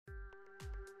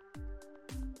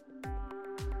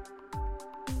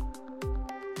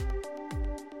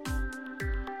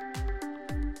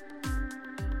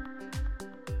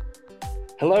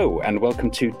Hello, and welcome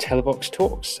to Televox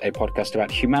Talks, a podcast about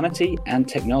humanity and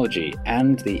technology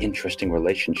and the interesting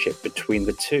relationship between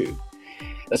the two.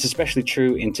 That's especially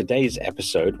true in today's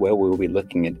episode, where we will be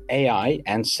looking at AI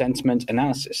and sentiment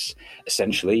analysis,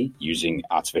 essentially using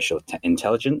artificial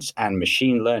intelligence and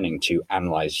machine learning to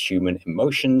analyze human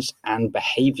emotions and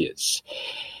behaviors.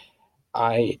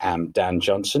 I am Dan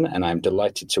Johnson, and I'm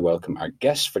delighted to welcome our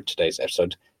guest for today's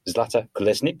episode, Zlata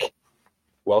Kolesnik.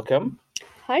 Welcome.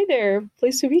 Hi there.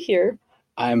 Pleased to be here.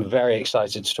 I'm very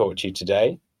excited to talk to you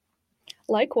today.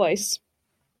 Likewise.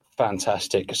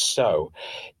 Fantastic. So,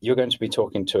 you're going to be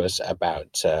talking to us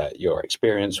about your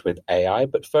experience with AI,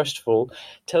 but first of all,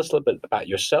 tell us a little bit about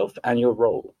yourself and your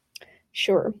role.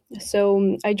 Sure.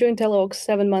 So, I joined Televox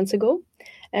 7 months ago,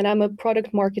 and I'm a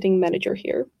product marketing manager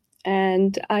here.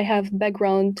 And I have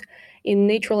background in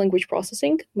natural language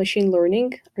processing, machine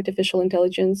learning, artificial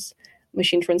intelligence,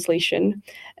 machine translation,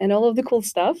 and all of the cool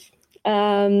stuff.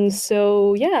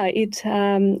 It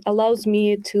allows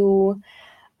me to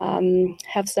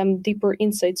have some deeper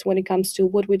insights when it comes to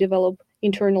what we develop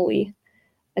internally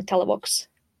at Televox,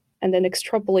 and then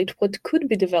extrapolate what could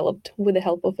be developed with the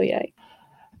help of AI.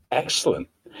 Excellent.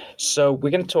 So we're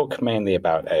going to talk mainly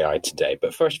about AI today,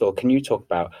 but first of all, can you talk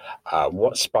about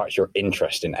what sparked your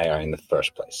interest in AI in the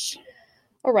first place?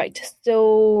 All right,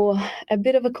 so a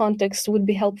bit of a context would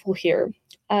be helpful here.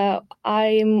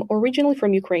 I'm originally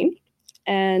from Ukraine,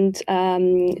 and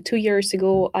 2 years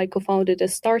ago, I co-founded a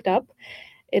startup.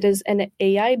 It is an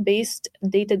AI-based,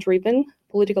 data-driven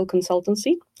political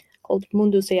consultancy called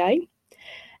Mundus AI.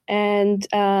 And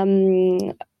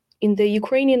in the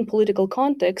Ukrainian political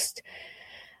context,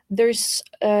 there's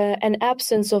an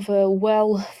absence of a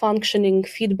well-functioning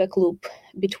feedback loop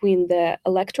between the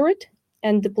electorate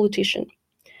and the politician.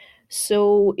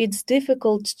 So it's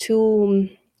difficult to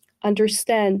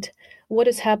understand what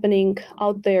is happening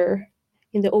out there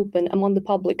in the open among the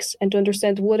publics, and to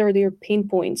understand what are their pain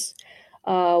points,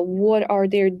 what are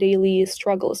their daily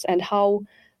struggles, and how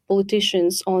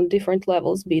politicians on different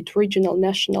levels, be it regional,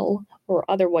 national, or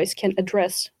otherwise, can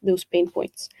address those pain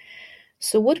points.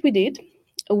 So what we did,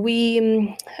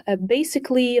 we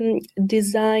basically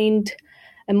designed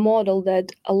a model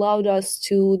that allowed us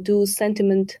to do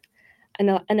sentiment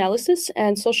analysis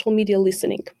and social media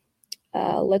listening.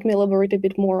 Let me elaborate a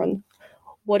bit more on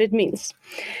what it means.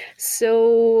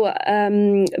 So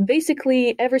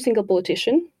basically, every single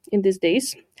politician in these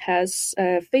days has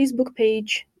a Facebook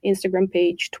page, Instagram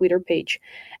page, Twitter page.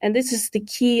 And this is the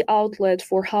key outlet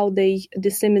for how they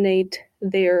disseminate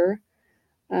their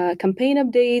campaign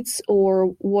updates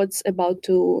or what's about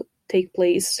to take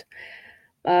place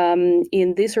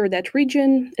in this or that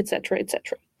region, etc.,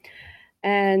 etc.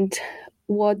 And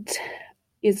what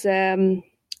is a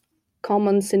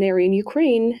common scenario in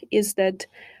Ukraine is that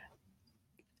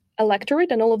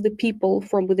electorate and all of the people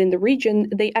from within the region,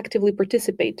 they actively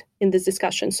participate in this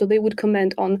discussion. So they would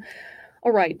comment on,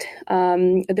 all right,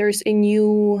 there's a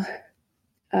new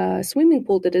swimming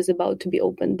pool that is about to be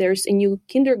opened. There's a new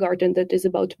kindergarten that is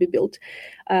about to be built.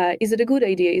 Is it a good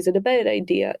idea? Is it a bad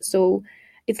idea? So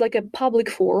it's like a public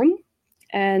forum,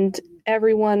 and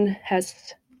everyone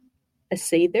has a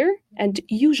say there. And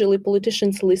usually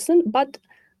politicians listen, but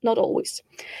not always.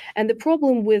 And the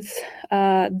problem with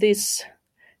this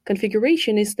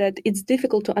configuration is that it's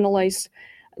difficult to analyze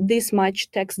this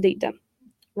much text data,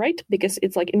 right? Because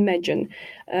it's like, imagine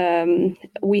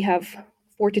we have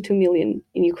 42 million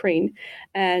in Ukraine,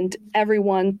 and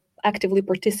everyone actively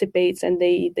participates, and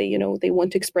they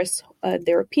want to express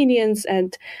their opinions,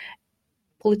 and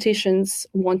politicians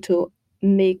want to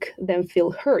make them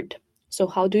feel heard. So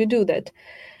how do you do that?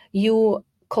 You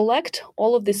collect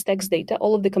all of this text data,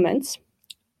 all of the comments,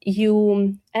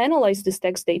 you analyze this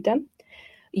text data,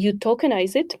 you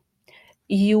tokenize it,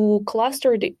 you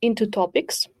cluster it into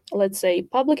topics, let's say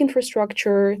public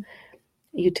infrastructure,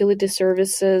 utility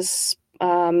services,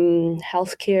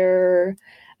 healthcare,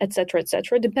 etc.,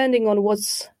 depending on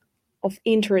what's of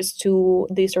interest to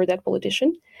this or that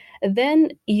politician.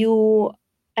 Then you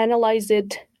analyze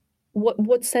it,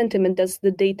 what sentiment does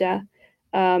the data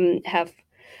have,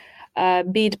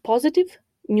 be it positive,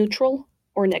 neutral,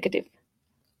 or negative.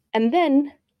 And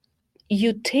then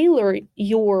you tailor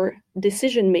your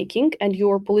decision-making and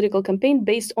your political campaign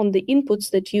based on the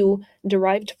inputs that you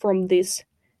derived from these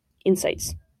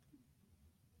insights,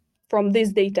 from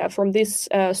this data, from this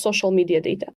social media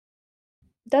data.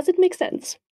 Does it make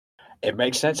sense? It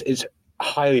makes sense. It's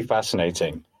highly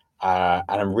fascinating. And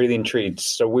I'm really intrigued.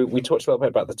 So we talked a little bit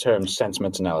about the term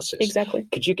sentiment analysis. Exactly.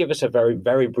 Could you give us a very,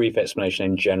 very brief explanation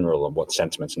in general on what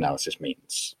sentiment analysis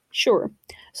means? Sure.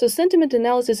 So sentiment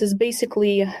analysis is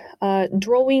basically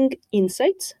drawing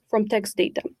insights from text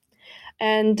data.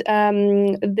 And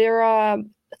there are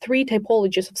three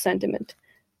typologies of sentiment: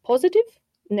 positive,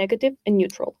 negative, and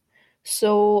neutral.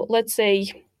 So let's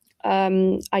say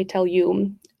I tell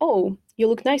you, oh, you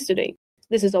look nice today.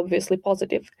 This is obviously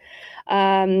positive.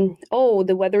 Oh,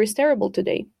 the weather is terrible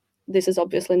today. This is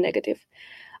obviously negative.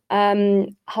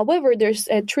 However, there's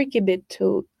a tricky bit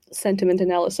to sentiment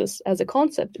analysis as a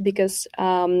concept because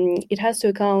it has to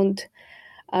account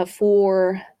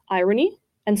for irony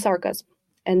and sarcasm.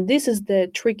 And this is the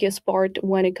trickiest part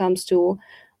when it comes to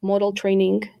model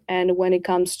training and when it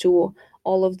comes to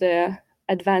all of the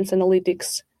advanced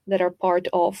analytics that are part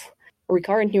of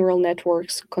recurrent neural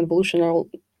networks, convolutional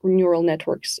neural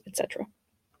networks, etc.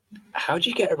 How do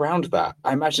you get around that?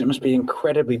 I imagine it must be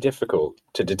incredibly difficult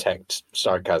to detect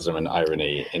sarcasm and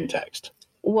irony in text.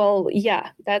 Well, yeah,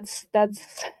 that's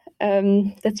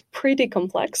pretty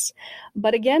complex.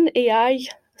 But again, AI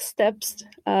steps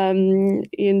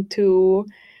into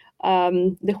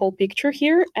the whole picture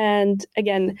here. And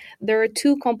again, there are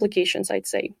two complications, I'd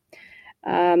say.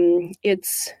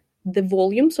 It's the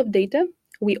volumes of data.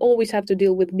 We always have to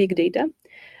deal with big data,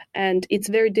 and it's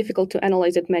very difficult to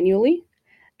analyze it manually.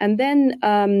 And then,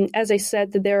 as I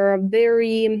said, there are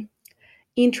very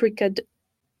intricate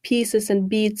pieces and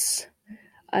bits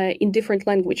in different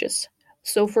languages.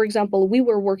 So, for example, we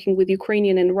were working with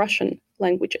Ukrainian and Russian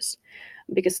languages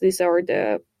because these are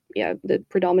the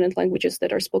predominant languages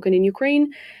that are spoken in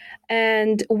Ukraine.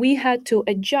 And we had to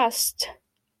adjust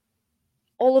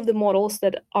all of the models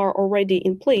that are already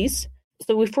in place.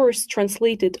 So we first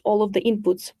translated all of the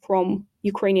inputs from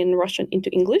Ukrainian and Russian into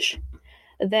English.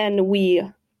 Then we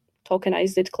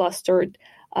tokenized it, clustered.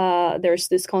 There's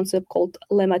this concept called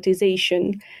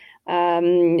lemmatization.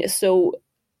 So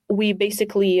we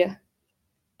basically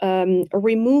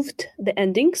removed the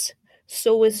endings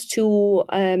so as to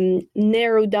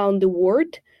narrow down the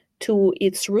word to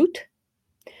its root.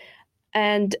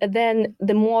 And then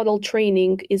the model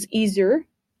training is easier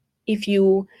if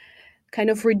you kind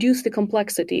of reduce the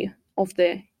complexity of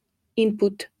the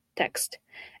input text.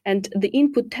 And the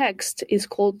input text is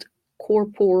called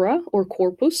corpora or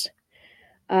corpus.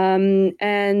 Basically,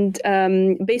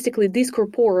 this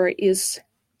corpora is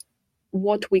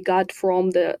what we got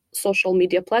from the social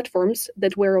media platforms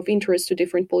that were of interest to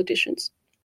different politicians.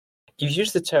 You've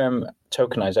used the term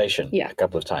tokenization a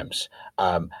couple of times.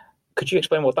 Could you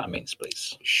explain what that means,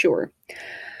 please? Sure.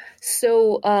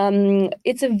 So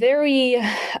it's a very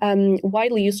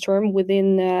widely used term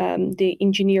within the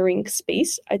engineering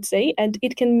space, I'd say, and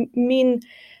it can mean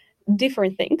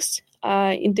different things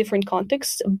in different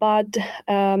contexts. But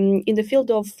in the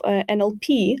field of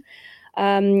NLP,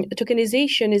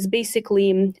 tokenization is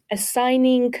basically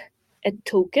assigning a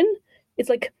token. It's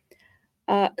like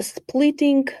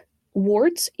splitting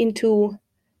words into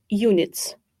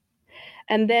units.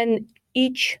 And then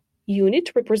each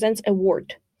unit represents a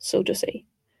word, so to say.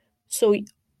 So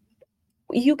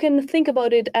you can think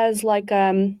about it as like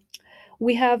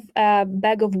we have a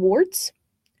bag of words.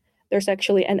 There's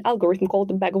actually an algorithm called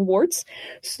the bag of words.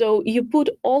 So you put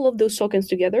all of those tokens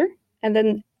together, and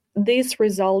then this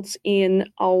results in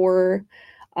our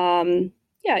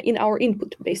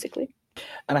input, basically.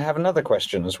 And I have another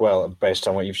question as well, based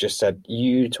on what you've just said.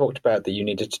 You talked about that you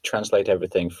needed to translate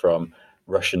everything from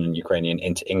Russian and Ukrainian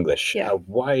into English. Yeah.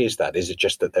 Why is that? Is it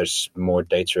just that there's more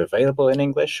data available in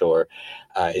English, or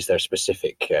is there a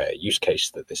specific use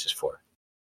case that this is for?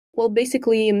 Well,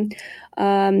 basically,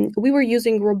 we were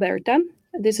using Roberta.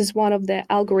 This is one of the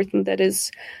algorithms that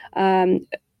is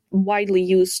widely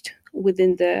used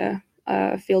within the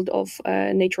field of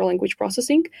natural language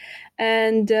processing.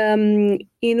 And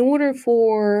in order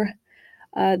for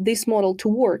this model to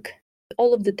work,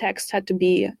 all of the text had to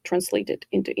be translated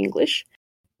into English.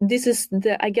 This is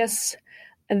a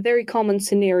very common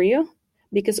scenario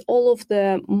because all of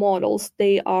the models,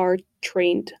 they are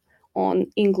trained on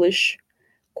English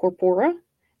corpora,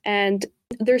 and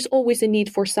there's always a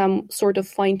need for some sort of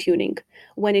fine-tuning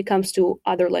when it comes to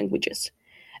other languages.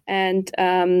 And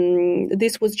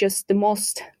this was just the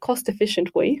most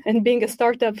cost-efficient way. And being a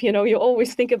startup, you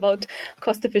always think about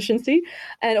cost efficiency.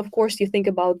 And of course, you think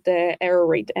about the error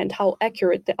rate and how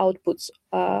accurate the outputs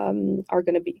are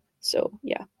going to be. So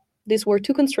yeah, these were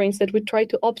two constraints that we tried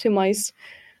to optimize,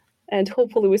 and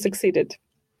hopefully we succeeded.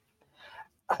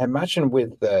 I imagine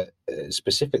with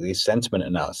specifically sentiment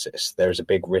analysis, there's a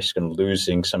big risk in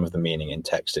losing some of the meaning in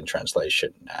text in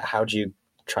translation. How do you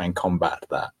try and combat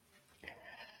that?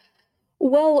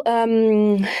 Well,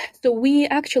 so we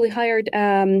actually hired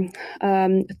a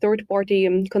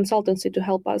third-party consultancy to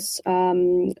help us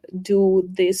do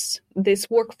this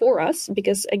work for us,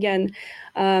 because again,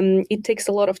 it takes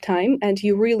a lot of time, and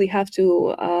you really have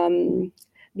to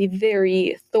be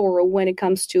very thorough when it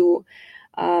comes to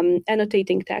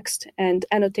annotating text and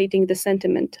annotating the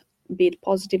sentiment, be it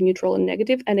positive, neutral, and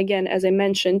negative. And again, as I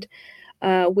mentioned,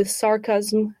 with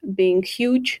sarcasm being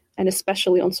huge, and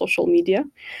especially on social media,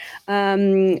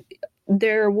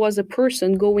 there was a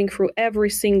person going through every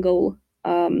single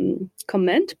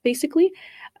comment, basically,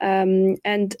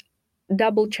 and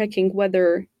double checking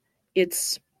whether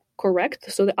it's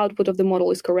correct. So the output of the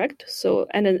model is correct. So,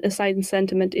 and an assigned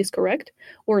sentiment is correct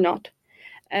or not.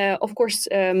 Of course,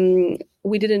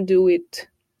 we didn't do it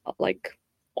like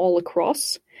all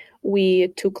across. We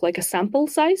took like a sample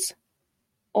size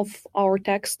of our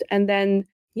text, and then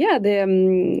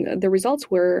the results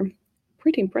were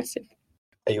pretty impressive.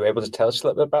 Are you able to tell us a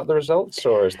little bit about the results,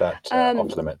 or is that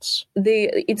off limits?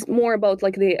 It's more about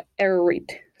like the error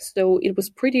rate. So it was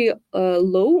pretty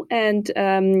low, and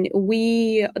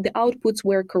the outputs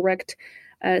were correct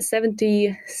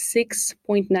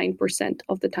 76.9%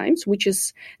 of the times, which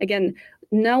is, again,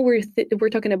 now we're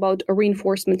talking about a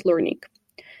reinforcement learning,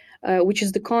 which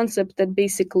is the concept that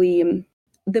basically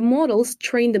the models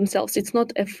train themselves. It's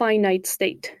not a finite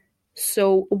state.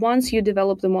 So once you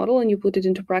develop the model and you put it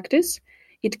into practice,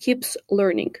 it keeps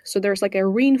learning. So there's like a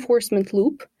reinforcement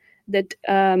loop that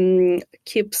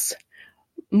keeps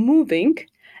moving.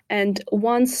 And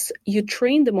once you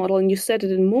train the model and you set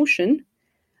it in motion,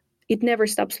 it never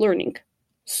stops learning.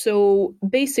 So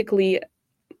basically,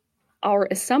 our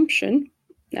assumption,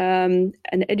 an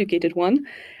educated one,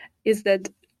 is that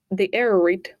the error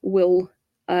rate will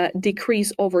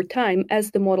decrease over time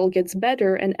as the model gets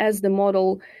better and as the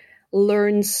model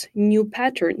learns new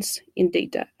patterns in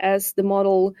data, as the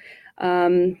model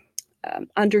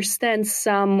understands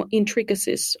some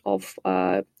intricacies of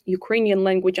Ukrainian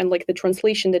language and like the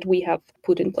translation that we have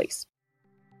put in place.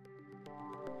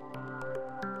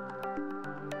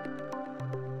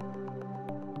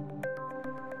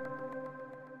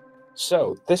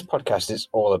 So this podcast is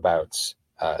all about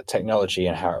technology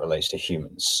and how it relates to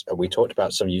humans. We talked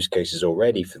about some use cases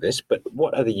already for this, but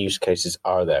what other use cases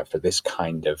are there for this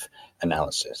kind of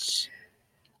analysis?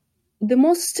 The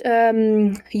most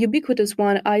ubiquitous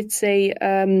one, I'd say,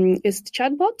 is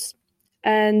chatbots.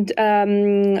 And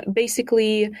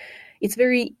basically, it's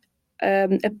very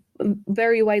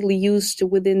widely used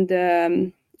within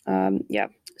the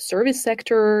service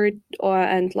sector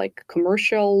and like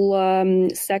commercial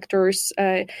sectors.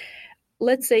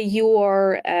 Let's say you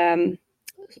are an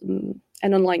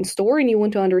online store and you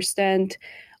want to understand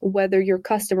whether your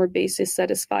customer base is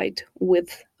satisfied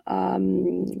with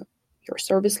your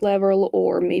service level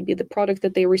or maybe the product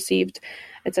that they received,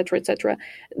 etc., etc.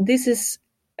 This is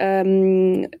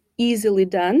easily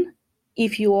done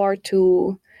if you are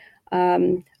to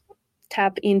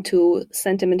tap into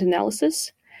sentiment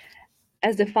analysis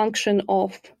as a function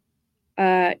of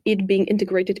it being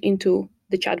integrated into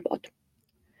the chatbot.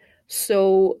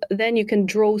 So then you can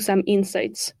draw some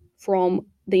insights from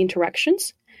the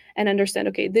interactions and understand,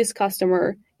 okay, this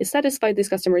customer is satisfied, this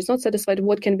customer is not satisfied,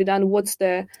 what can be done, what's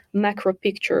the macro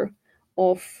picture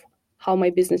of how my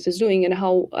business is doing and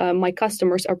how my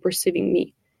customers are perceiving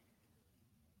me.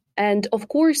 And of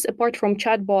course, apart from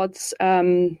chatbots,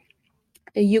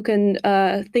 you can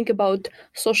think about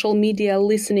social media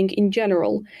listening in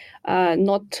general,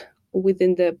 not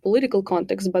within the political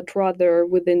context, but rather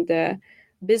within the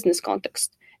business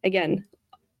context. Again,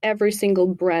 every single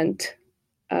brand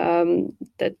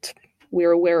that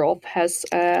we're aware of has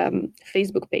a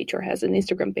Facebook page or has an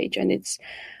Instagram page, and it's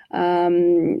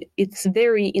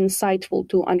very insightful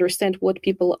to understand what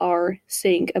people are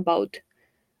saying about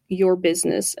your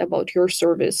business, about your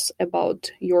service,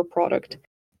 about your product.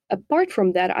 Apart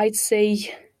from that, I'd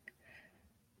say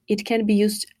it can be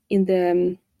used in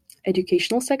the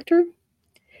educational sector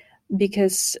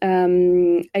because,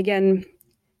 again,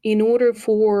 in order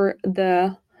for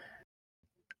the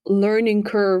learning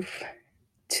curve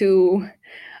to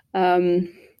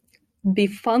be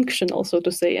functional, so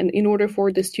to say, and in order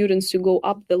for the students to go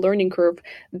up the learning curve,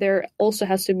 there also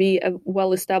has to be a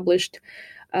well-established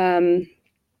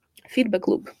feedback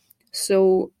loop.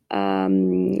 So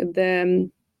the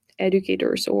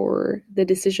educators or the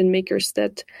decision makers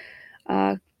that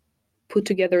put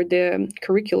together the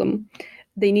curriculum,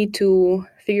 they need to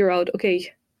figure out,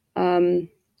 okay,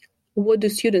 what do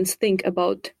students think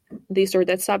about this or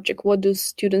that subject? What do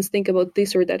students think about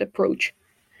this or that approach?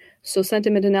 So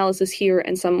sentiment analysis here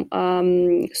and some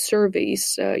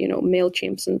surveys,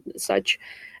 MailChimps and such,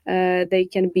 they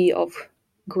can be of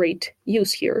great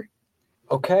use here.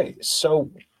 Okay, so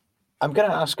I'm going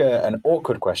to ask an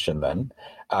awkward question then,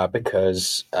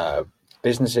 because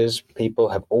businesses, people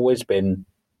have always been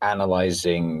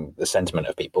analyzing the sentiment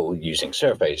of people using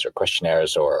surveys or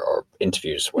questionnaires or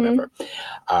interviews, whatever.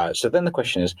 So then the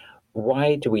question is,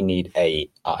 why do we need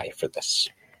AI for this?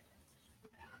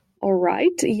 All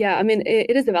right. Yeah, I mean,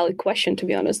 it is a valid question, to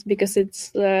be honest, because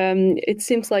it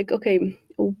seems like, okay,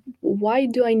 why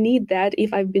do I need that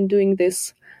if I've been doing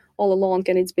this all along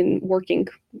and it's been working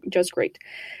just great?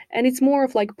 And it's more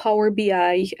of like Power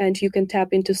BI, and you can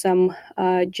tap into some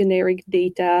generic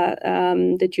data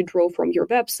that you draw from your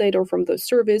website or from the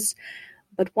service.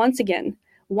 But once again,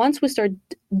 once we start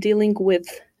dealing with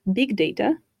big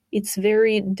data, it's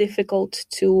very difficult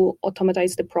to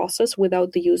automatize the process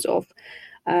without the use of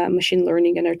machine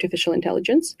learning and artificial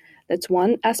intelligence. That's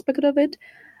one aspect of it.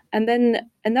 And then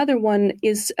another one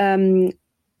is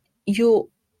you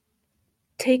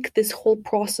take this whole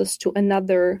process to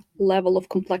another level of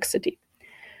complexity.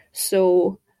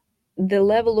 So the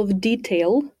level of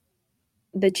detail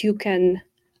that you can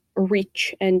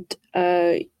reach and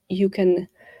you can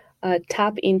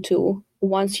tap into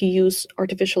once you use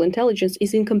artificial intelligence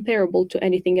is incomparable to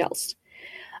anything else.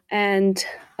 And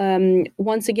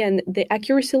once again, the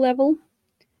accuracy level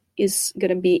is going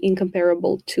to be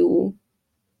incomparable to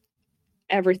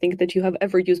everything that you have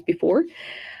ever used before.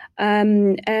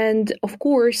 And of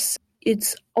course,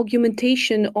 it's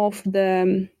augmentation of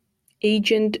the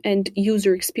agent and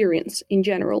user experience in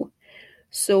general.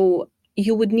 So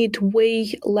you would need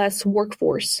way less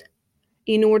workforce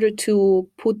in order to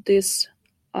put these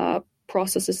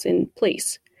processes in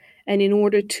place. And in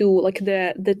order to, like,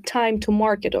 the time to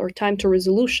market or time to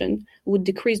resolution would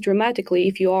decrease dramatically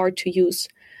if you are to use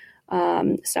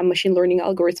some machine learning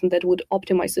algorithm that would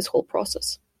optimize this whole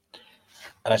process.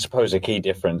 And I suppose a key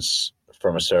difference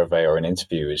from a survey or an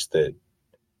interview is that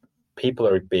people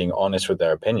are being honest with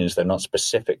their opinions. They're not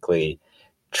specifically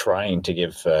trying to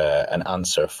give an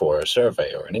answer for a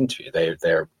survey or an interview.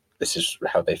 This is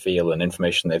how they feel and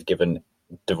information they've given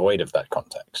devoid of that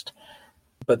context.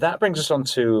 But that brings us on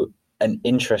to an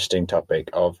interesting topic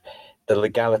of the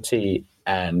legality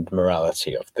and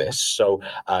morality of this. So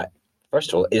first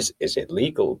of all, is it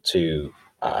legal to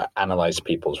analyze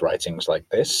people's writings like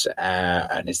this?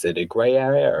 And is it a gray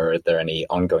area, or are there any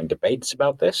ongoing debates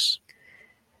about this?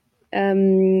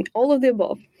 All of the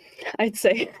above, I'd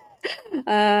say.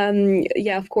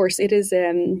 Yeah, of course, it is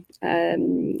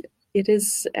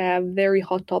a very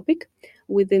hot topic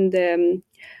within the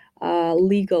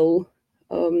legal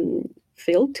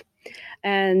field.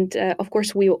 And of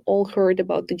course, we all heard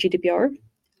about the GDPR,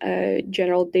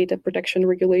 General Data Protection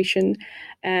Regulation,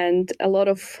 and a lot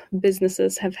of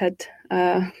businesses have had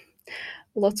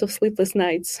lots of sleepless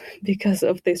nights because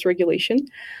of this regulation.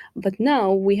 But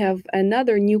now we have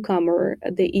another newcomer,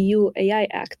 the EU AI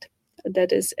Act,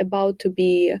 that is about to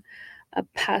be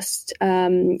passed.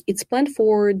 It's planned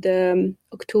for the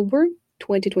October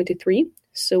 2023,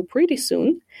 so pretty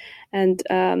soon. And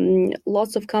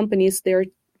lots of companies, they're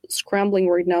scrambling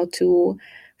right now to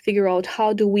figure out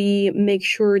how do we make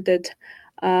sure that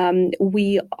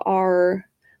we are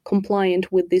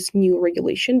compliant with this new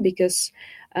regulation, because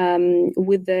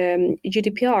with the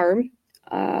GDPR,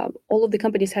 all of the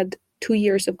companies had 2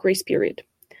 years of grace period.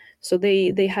 So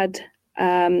they had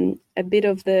a bit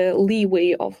of the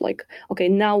leeway of like, okay,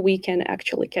 now we can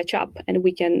actually catch up and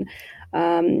we can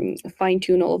fine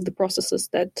tune all of the processes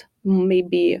that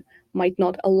maybe might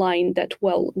not align that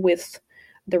well with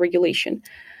the regulation.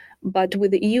 But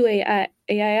with the EU AI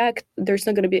Act, there's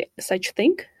not going to be such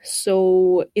thing.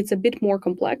 So it's a bit more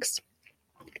complex.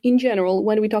 In general,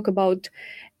 when we talk about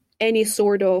any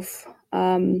sort of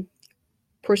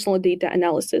personal data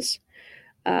analysis,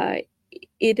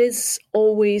 it is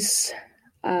always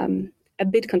a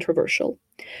bit controversial.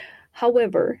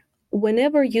 However,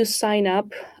 whenever you sign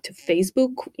up to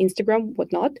Facebook, Instagram,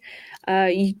 whatnot,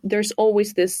 there's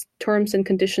always this terms and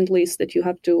conditions list that you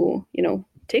have to,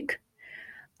 tick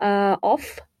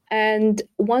off. And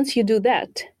once you do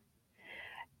that,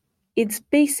 it's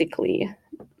basically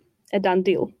a done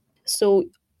deal. So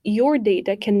your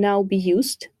data can now be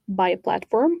used by a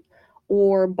platform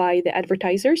or by the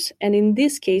advertisers. And in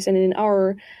this case, and in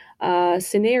our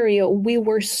scenario, we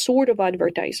were sort of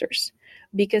advertisers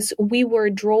because we were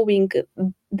drawing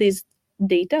this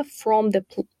data from the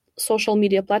social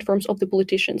media platforms of the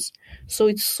politicians. So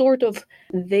it's sort of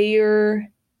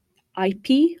their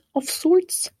IP of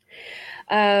sorts.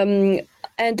 And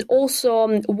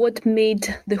also what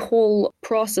made the whole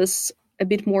process a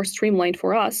bit more streamlined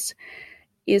for us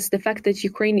is the fact that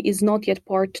Ukraine is not yet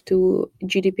part to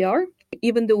GDPR.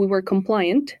 even though we were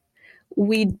compliant,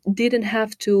 we didn't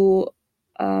have to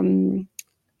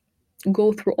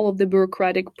go through all of the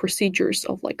bureaucratic procedures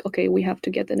of like, okay, we have to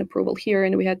get an approval here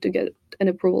and we had to get an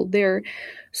approval there.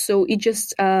 So it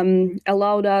just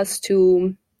allowed us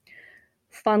to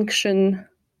function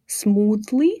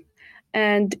smoothly,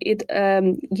 and it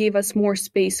gave us more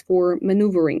space for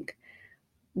maneuvering.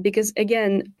 Because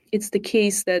again, it's the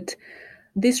case that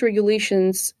these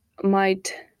regulations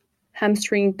might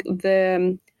hamstring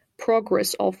the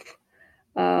progress of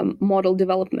model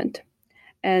development.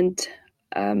 And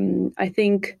I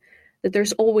think that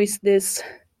there's always this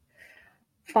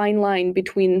fine line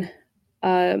between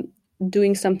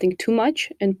doing something too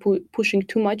much and pushing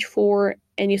too much for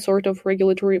any sort of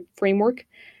regulatory framework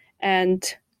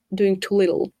and doing too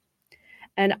little.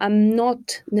 And I'm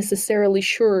not necessarily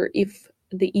sure if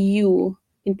the EU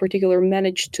in particular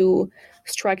managed to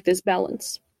strike this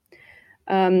balance.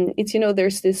 It's,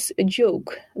 there's this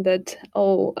joke that,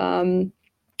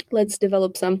 let's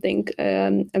develop something.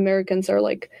 Americans are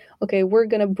like, okay, we're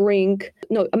going to bring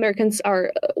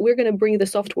the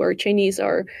software. Chinese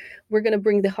are, we're going to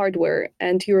bring the hardware,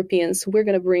 and Europeans, we're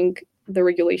going to bring the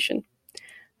regulation.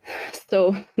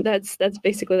 So that's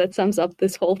basically, that sums up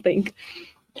this whole thing.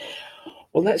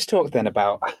 Well, let's talk then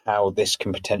about how this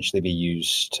can potentially be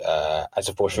used as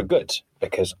a force for good,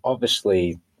 because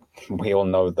obviously we all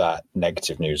know that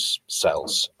negative news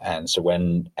sells. And so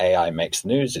when AI makes the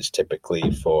news, it's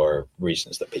typically for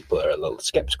reasons that people are a little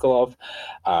skeptical of,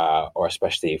 or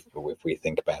especially if we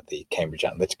think about the Cambridge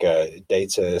Analytica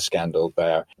data scandal,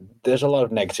 there's a lot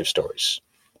of negative stories.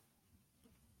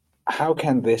 How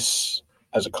can this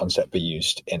as a concept be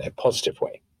used in a positive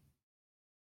way?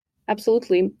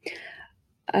 Absolutely.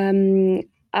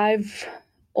 I've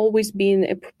always been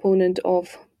a proponent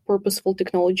of purposeful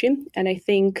technology, and I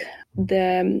think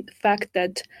the fact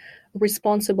that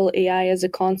responsible AI as a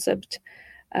concept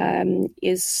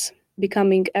is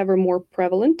becoming ever more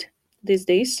prevalent these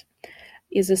days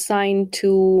is a sign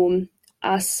to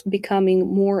us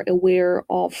becoming more aware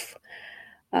of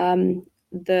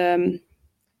the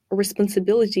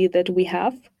responsibility that we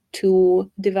have to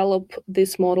develop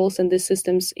these models and these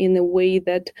systems in a way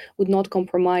that would not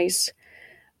compromise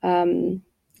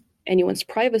anyone's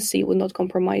privacy, would not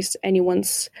compromise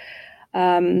anyone's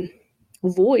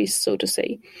voice, so to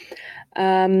say.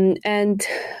 And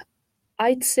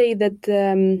I'd say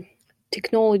that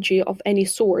technology of any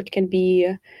sort can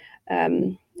be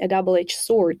a double-edged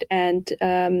sword, and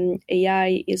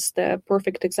AI is the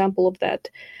perfect example of that.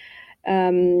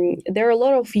 There are a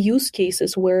lot of use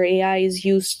cases where AI is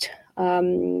used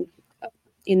in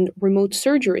remote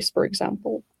surgeries, for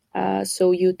example.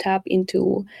 So you tap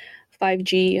into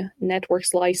 5G network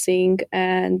slicing,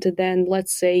 and then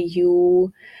let's say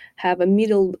you have a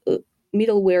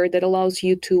middleware that allows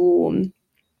you to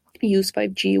use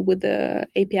 5G with the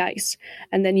APIs,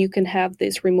 and then you can have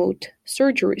these remote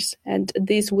surgeries. And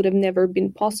this would have never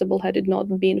been possible had it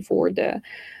not been for the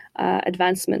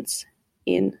advancements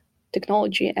in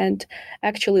technology. And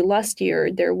actually last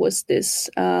year there was this,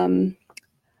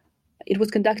 it was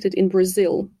conducted in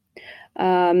Brazil,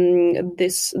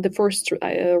 the first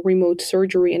remote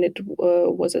surgery, and it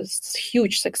was a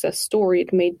huge success story.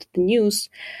 It made the news.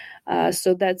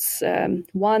 So that's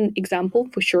one example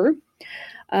for sure.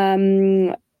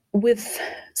 With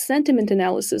sentiment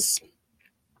analysis,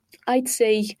 I'd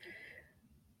say,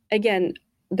 again,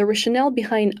 the rationale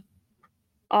behind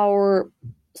our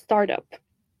startup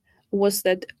was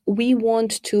that we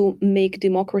want to make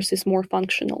democracies more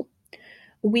functional.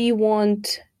 We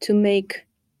want to make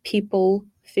people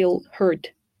feel heard.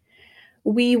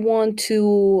 We want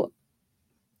to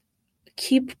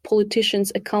keep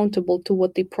politicians accountable to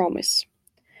what they promise.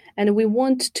 And we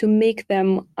want to make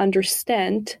them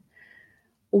understand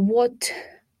what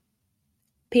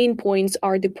pain points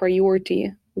are the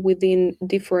priority within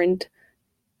different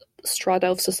strata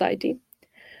of society.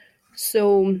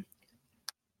 So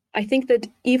I think that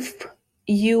if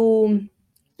you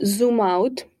zoom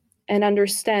out and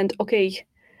understand, okay,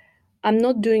 I'm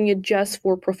not doing it just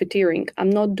for profiteering. I'm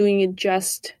not doing it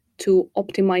just to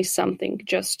optimize something,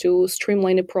 just to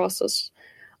streamline a process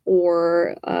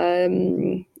or,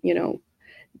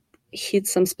 hit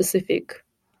some specific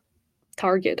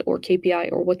target or KPI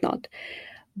or whatnot.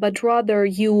 But rather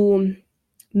you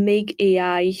make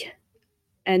AI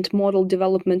and model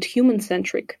development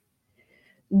human-centric.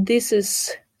 This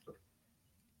is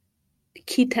the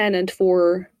key tenet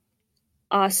for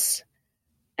us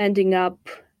ending up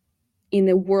in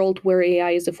a world where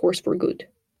AI is a force for good.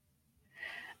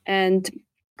 And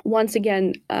once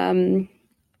again,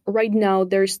 right now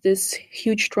there's this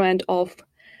huge trend of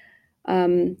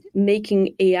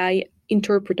making AI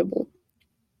interpretable,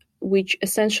 which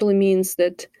essentially means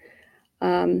that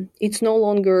it's no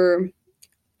longer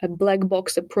a black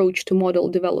box approach to model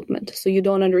development. So you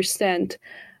don't understand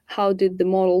how did the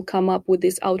model come up with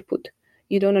this output.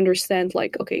 You don't understand,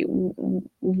 like, okay,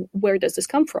 where does this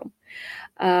come from?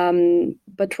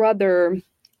 But rather,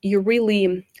 you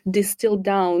really distill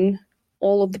down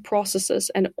all of the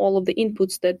processes and all of the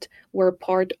inputs that were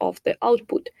part of the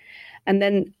output. And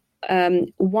then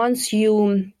once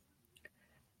you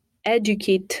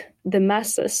educate the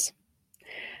masses,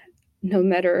 no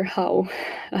matter how,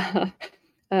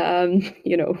 a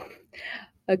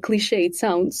cliche it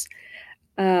sounds,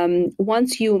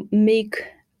 once you make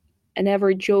an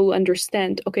average Joe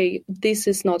understand, okay, this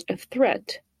is not a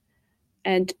threat,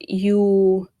 and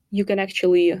you can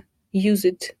actually use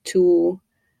it to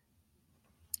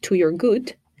your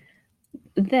good,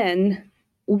 then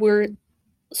we're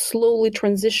slowly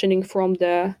transitioning from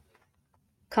the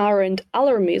current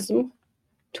alarmism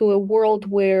to a world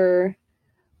where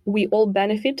we all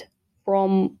benefit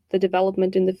from the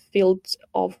development in the fields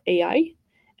of AI,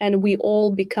 and we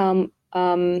all become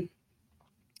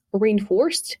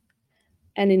reinforced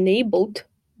and enabled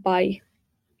by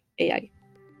AI.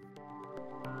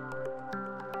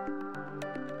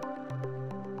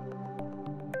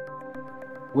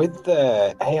 With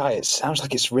the AI, it sounds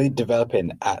like it's really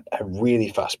developing at a really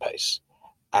fast pace,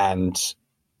 and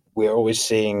we're always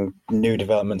seeing new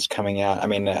developments coming out. I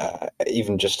mean,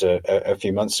 even just a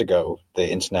few months ago, the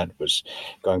internet was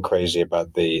going crazy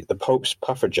about the Pope's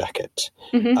puffer jacket.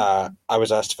 Mm-hmm. I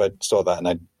was asked if I saw that, and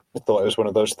I thought it was one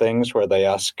of those things where they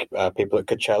ask people at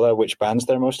Coachella which bands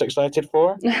they're most excited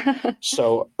for.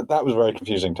 So that was very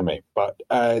confusing to me. But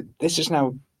this is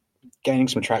now gaining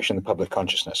some traction in the public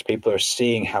consciousness. People are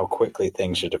seeing how quickly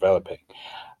things are developing.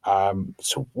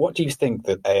 So what do you think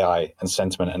that AI and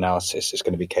sentiment analysis is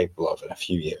going to be capable of in a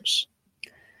few years?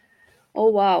 Oh,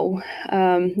 wow.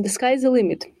 The sky's the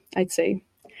limit, I'd say.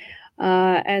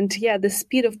 And yeah, the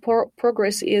speed of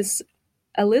progress is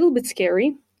a little bit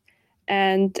scary.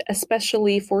 And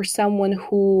especially for someone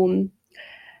who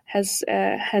has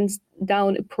a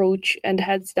hands-down approach and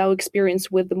hands-down experience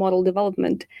with the model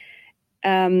development,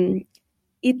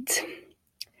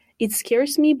 it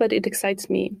scares me, but it excites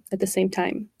me at the same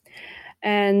time.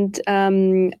 And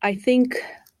I think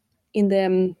in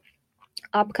the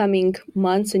upcoming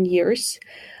months and years,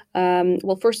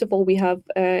 well, first of all, we have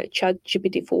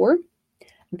ChatGPT 4.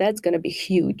 That's going to be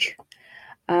huge.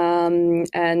 And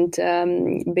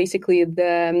basically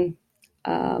the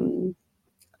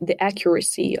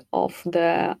accuracy of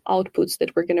the outputs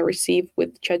that we're going to receive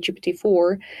with ChatGPT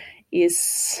 4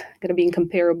 is going to be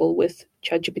incomparable with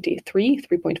ChatGPT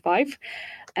 3.5,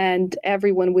 and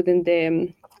everyone within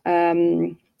the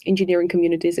engineering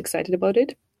community is excited about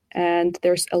it. And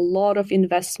there's a lot of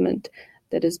investment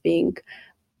that is being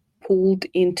pulled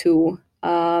into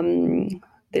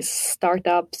these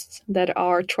startups that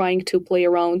are trying to play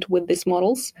around with these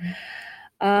models.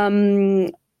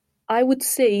 I would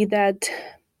say that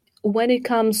when it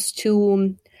comes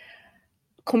to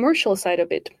commercial side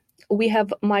of it, we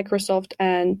have Microsoft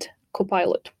and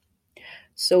Copilot.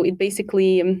 So it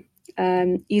basically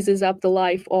eases up the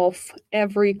life of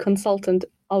every consultant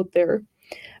out there,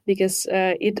 because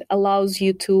it allows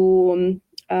you to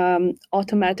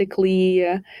automatically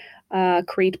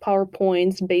create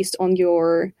PowerPoints based on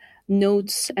your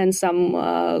notes and some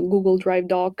Google Drive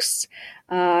docs.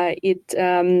 It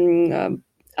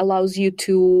allows you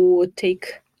to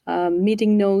take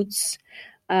meeting notes.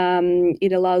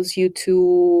 It allows you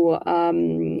to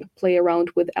play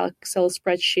around with Excel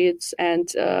spreadsheets, and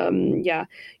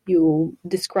you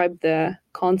describe the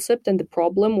concept and the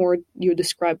problem, or you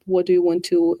describe what do you want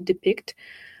to depict,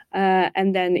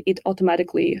 and then it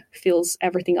automatically fills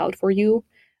everything out for you.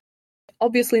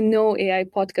 Obviously, no AI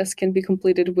podcast can be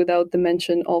completed without the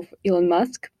mention of Elon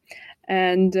Musk.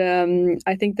 And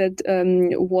I think that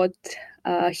what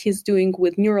he's doing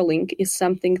with Neuralink is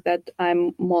something that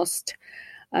I'm most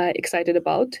excited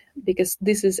about, because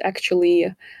this is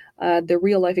actually the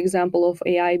real-life example of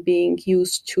AI being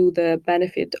used to the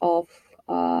benefit of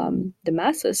the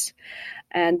masses.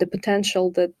 And the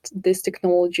potential that this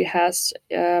technology has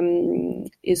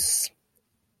is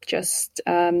just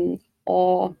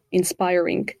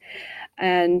awe-inspiring.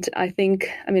 And I think,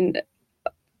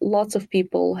 lots of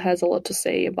people has a lot to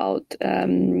say about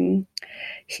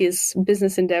his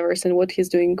business endeavors and what he's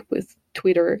doing with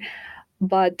Twitter.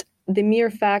 But the mere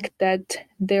fact that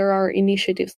there are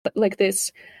initiatives like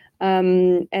this,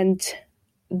 and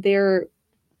they're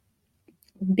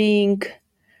being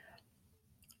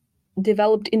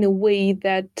developed in a way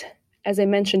that, as I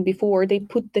mentioned before, they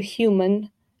put the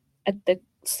human at the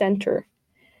center.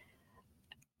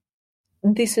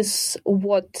 This is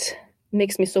what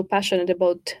makes me so passionate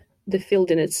about the field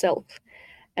in itself.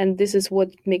 And this is what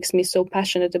makes me so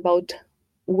passionate about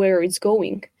where it's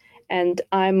going. And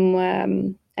I'm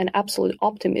an absolute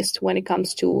optimist when it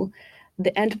comes to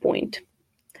the end point.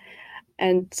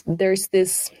 And there's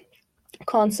this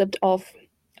concept of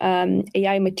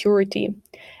AI maturity.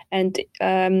 And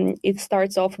it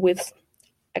starts off with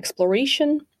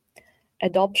exploration,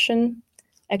 adoption,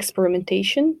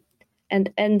 experimentation,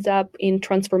 and ends up in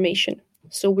transformation.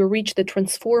 So we reach the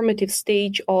transformative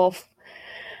stage of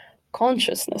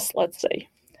consciousness, let's say.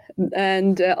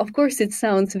 And of course, it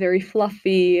sounds very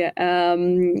fluffy,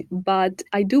 but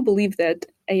I do believe that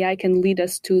AI can lead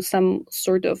us to some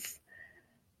sort of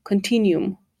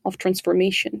continuum of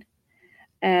transformation.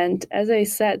 And as I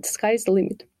said, sky's the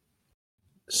limit.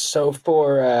 So,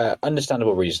 for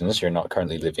understandable reasons, you're not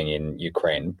currently living in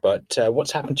Ukraine, but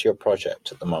what's happened to your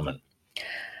project at the moment?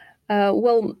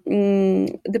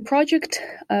 The project,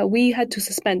 we had to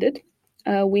suspend it.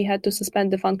 We had to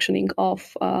suspend the functioning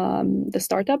of the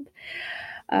startup.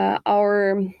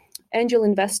 Our angel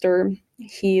investor,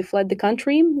 he fled the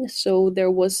country, so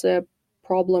there was a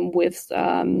problem with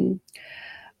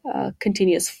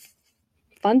continuous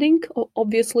funding,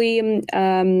 obviously.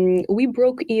 We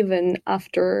broke even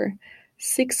after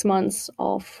 6 months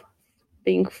of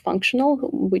being functional,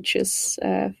 which is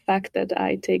a fact that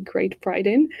I take great pride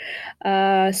in.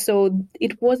 So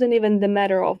it wasn't even the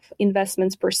matter of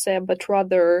investments per se, but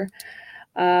rather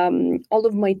all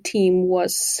of my team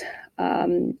was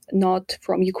not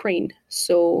from Ukraine.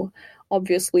 So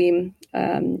obviously,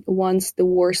 once the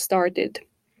war started,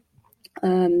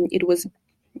 it was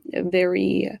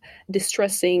very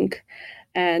distressing,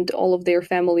 and all of their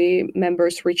family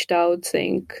members reached out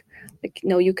saying,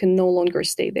 no, you can no longer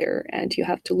stay there and you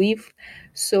have to leave.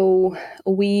 So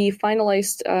we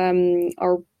finalized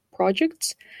our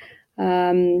projects.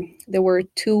 There were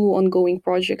 2 ongoing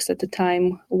projects at the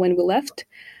time when we left,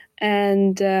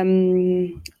 and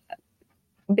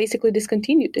basically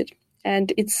discontinued it.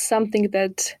 And it's something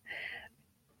that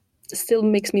still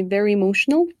makes me very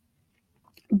emotional.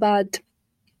 But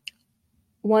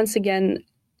once again,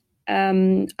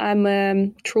 I'm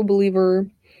a true believer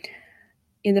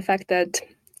in the fact that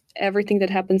everything that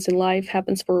happens in life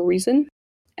happens for a reason.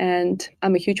 And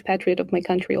I'm a huge patriot of my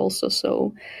country also.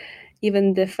 So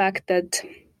even the fact that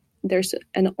there's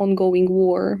an ongoing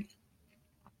war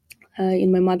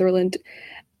in my motherland,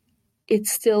 it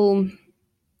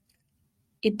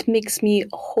makes me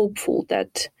hopeful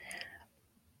that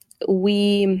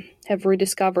we have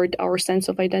rediscovered our sense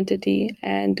of identity,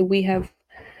 and we have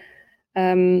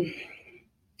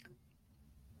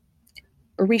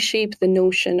reshaped the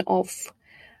notion of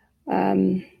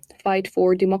fight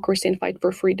for democracy and fight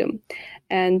for freedom.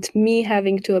 And me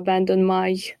having to abandon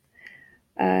my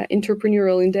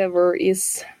entrepreneurial endeavor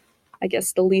is, I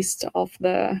guess, the least of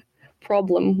the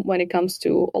problem when it comes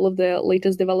to all of the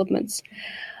latest developments.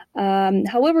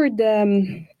 However,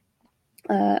 the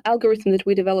algorithm that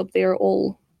we developed, they're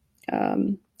all,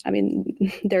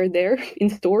 they're there in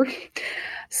store.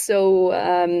 So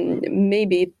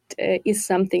maybe it is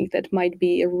something that might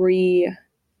be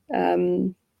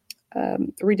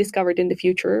rediscovered in the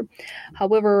future.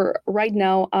 However, right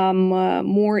now I'm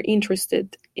more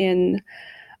interested in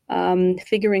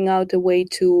figuring out a way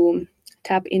to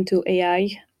tap into AI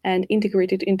and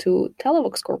integrate it into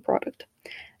Telavox core product.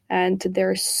 And there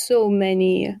are so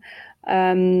many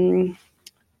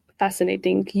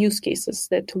fascinating use cases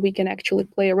that we can actually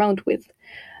play around with.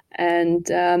 And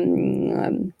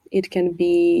it can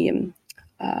be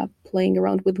playing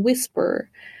around with Whisper,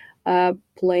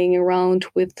 playing around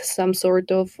with some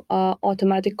sort of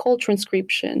automatic call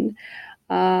transcription,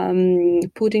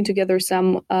 putting together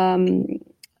some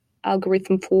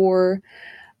algorithm for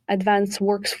advanced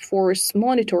workforce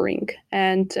monitoring,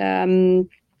 and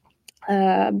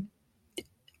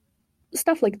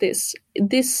stuff like this.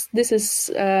 This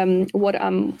is what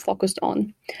I'm focused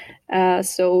on.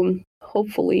 So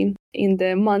hopefully in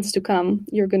the months to come,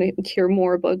 you're going to hear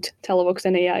more about Telavox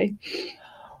and AI.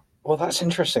 Well, that's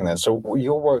interesting then. So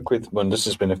your work with Mundus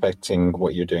has been affecting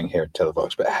what you're doing here at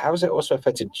Telavox, but how has it also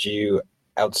affected you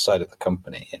outside of the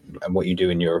company and what you do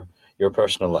in your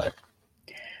personal life?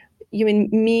 You mean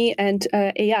me and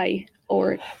AI?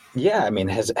 Or yeah, I mean,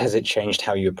 has it changed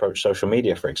how you approach social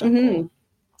media, for example? Mm-hmm.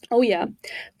 Oh yeah,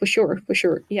 for sure.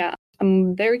 Yeah,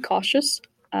 I'm very cautious,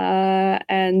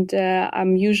 and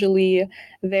I'm usually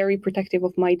very protective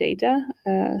of my data.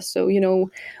 So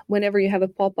whenever you have a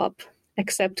pop-up,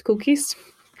 accept cookies,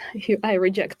 I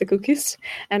reject the cookies,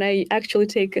 and I actually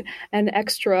take an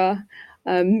extra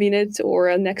minute or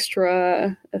an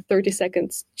extra 30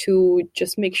 seconds to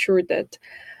just make sure that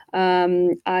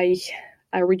I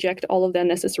reject all of the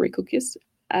unnecessary cookies.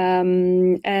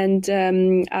 And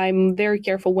I'm very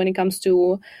careful when it comes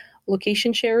to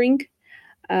location sharing.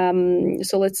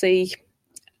 So let's say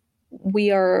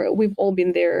we've all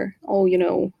been there. Oh,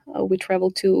 we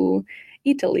traveled to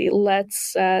Italy.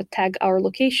 Let's tag our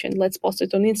location. Let's post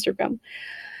it on Instagram.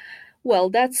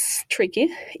 Well, that's tricky.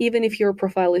 Even if your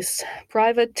profile is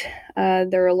private,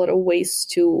 there are a lot of ways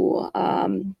to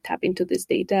tap into this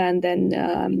data and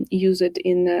then use it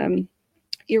in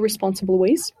irresponsible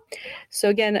ways. So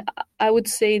again, I would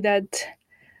say that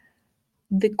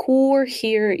the core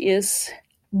here is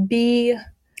be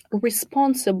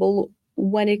responsible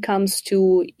when it comes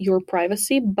to your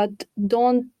privacy, but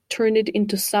don't turn it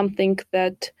into something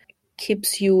that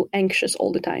keeps you anxious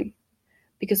all the time.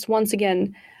 Because once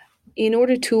again, in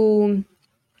order to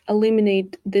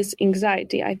eliminate this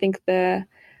anxiety, I think the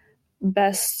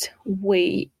best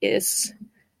way is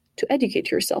to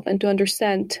educate yourself and to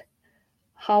understand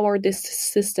how are this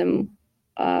system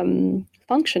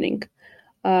functioning.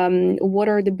 What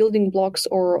are the building blocks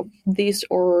of this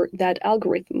or that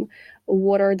algorithm?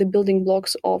 What are the building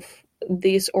blocks of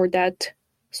this or that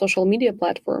social media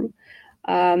platform?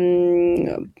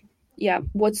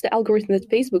 What's the algorithm that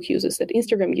Facebook uses, that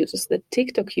Instagram uses, that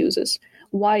TikTok uses?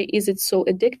 Why is it so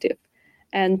addictive?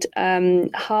 And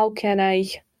how can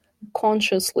I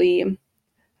consciously,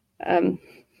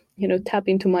 tap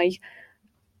into my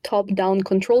top-down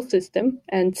control system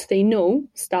and say, no,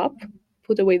 stop,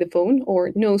 put away the phone,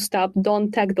 or no, stop,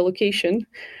 don't tag the location.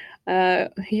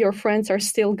 Your friends are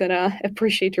still gonna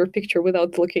appreciate your picture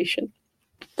without the location.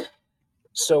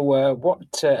 So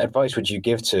what advice would you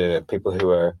give to people who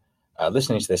are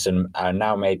listening to this and are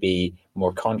now maybe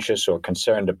more conscious or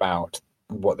concerned about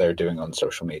what they're doing on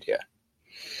social media?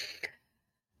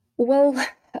 Well,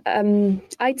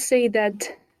 I'd say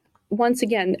that, once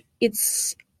again,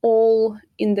 it's all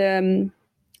in the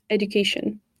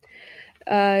education.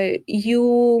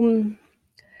 You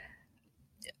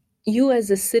as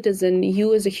a citizen,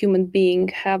 you as a human being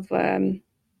have a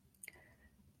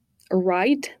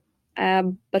right,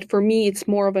 but for me, it's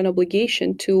more of an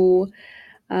obligation to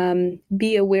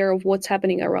be aware of what's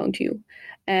happening around you.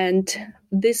 And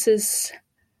this is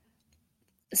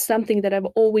something that I've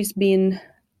always been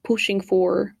pushing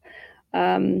for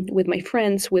with my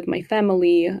friends, with my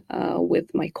family,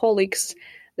 with my colleagues,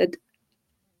 that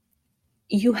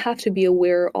you have to be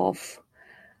aware of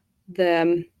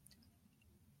the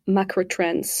macro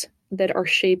trends that are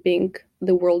shaping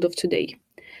the world of today.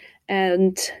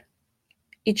 And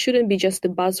it shouldn't be just the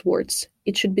buzzwords.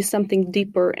 It should be something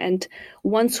deeper. And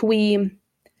once we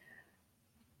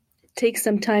take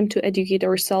some time to educate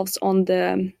ourselves on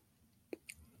the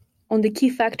key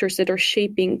factors that are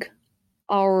shaping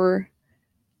our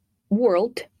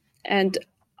world and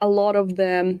a lot of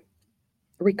the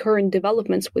recurrent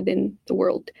developments within the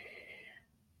world,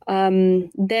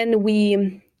 then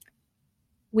we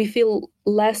feel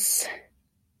less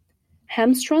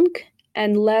hamstrung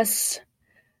and less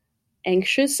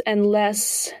anxious and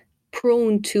less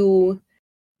prone to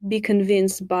be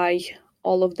convinced by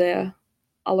all of the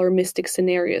alarmistic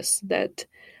scenarios that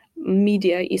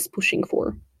media is pushing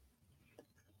for.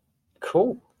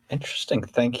 Cool. Interesting.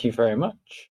 Thank you very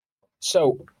much.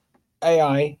 So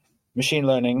AI, machine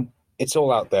learning, it's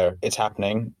all out there. It's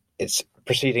happening. It's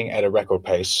proceeding at a record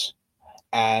pace,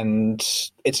 and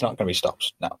it's not going to be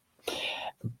stopped now.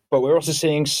 But we're also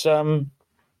seeing some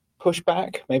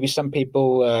pushback. Maybe some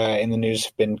people in the news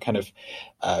have been kind of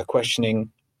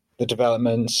questioning the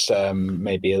developments,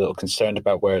 maybe a little concerned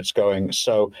about where it's going.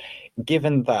 So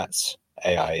given that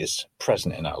AI is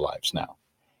present in our lives now,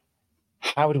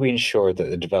 how do we ensure that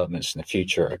the developments in the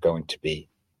future are going to be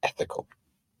ethical?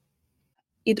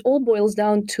 It all boils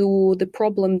down to the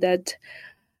problem that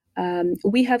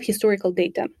we have historical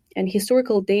data, and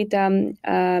historical data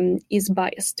is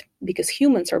biased because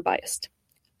humans are biased.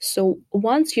 So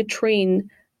once you train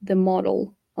the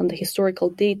model on the historical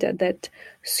data that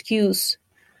skews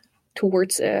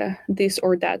towards this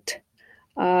or that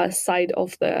side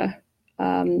of the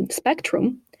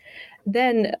spectrum,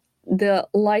 then the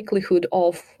likelihood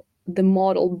of the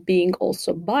model being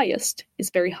also biased is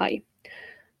very high.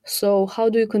 So how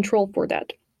do you control for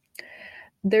that?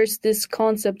 There's this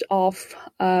concept of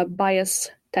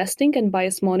bias testing and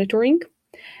bias monitoring.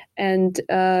 And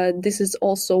this is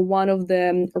also one of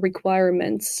the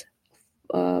requirements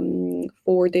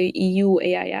for the EU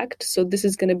AI Act. So this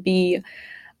is going to be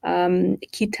a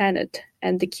key tenet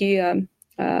and the key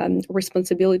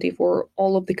responsibility for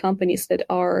all of the companies that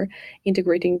are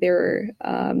integrating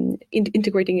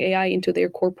integrating AI into their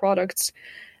core products.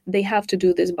 They have to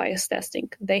do this bias testing.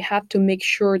 They have to make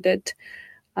sure that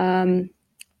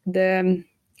the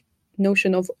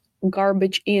notion of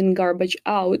garbage in, garbage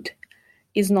out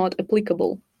is not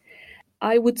applicable.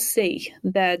 I would say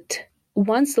that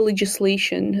once the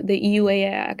legislation, the EU AI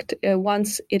Act,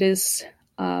 once it is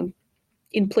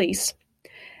in place,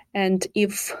 and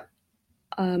if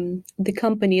the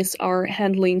companies are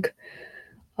handling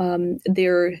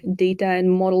their data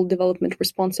and model development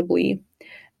responsibly,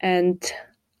 and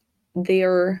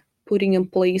they're putting in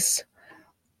place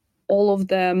all of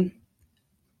the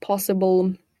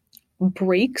possible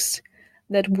breaks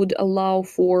that would allow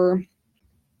for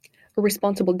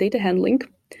responsible data handling,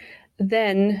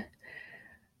 then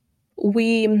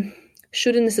we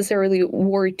shouldn't necessarily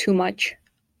worry too much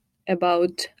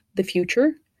about the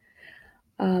future.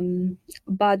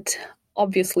 But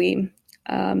obviously,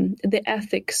 the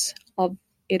ethics of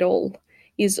it all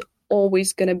is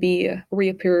always going to be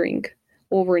reappearing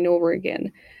over and over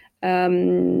again.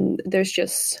 There's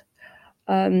just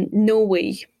no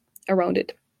way around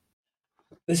it.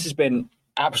 This has been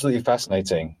absolutely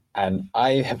fascinating, and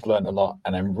I have learned a lot,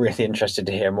 and I'm really interested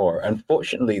to hear more.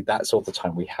 Unfortunately, that's all the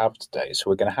time we have today, so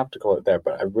we're going to have to call it there,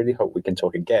 but I really hope we can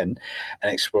talk again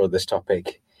and explore this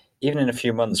topic, even in a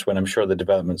few months when I'm sure the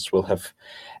developments will have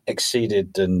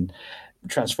exceeded and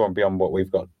transformed beyond what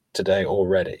we've got today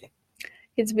already.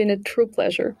 It's been a true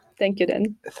pleasure. Thank you,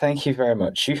 Dan. Thank you very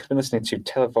much. You've been listening to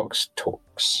Televox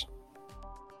Talks.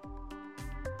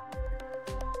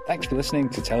 Thanks for listening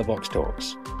to Televox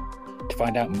Talks. To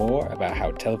find out more about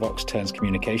how Televox turns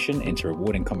communication into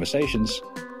rewarding conversations,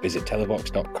 visit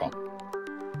televox.com.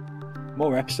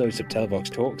 More episodes of Televox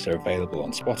Talks are available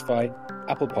on Spotify,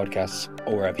 Apple Podcasts,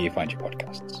 or wherever you find your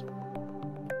podcasts.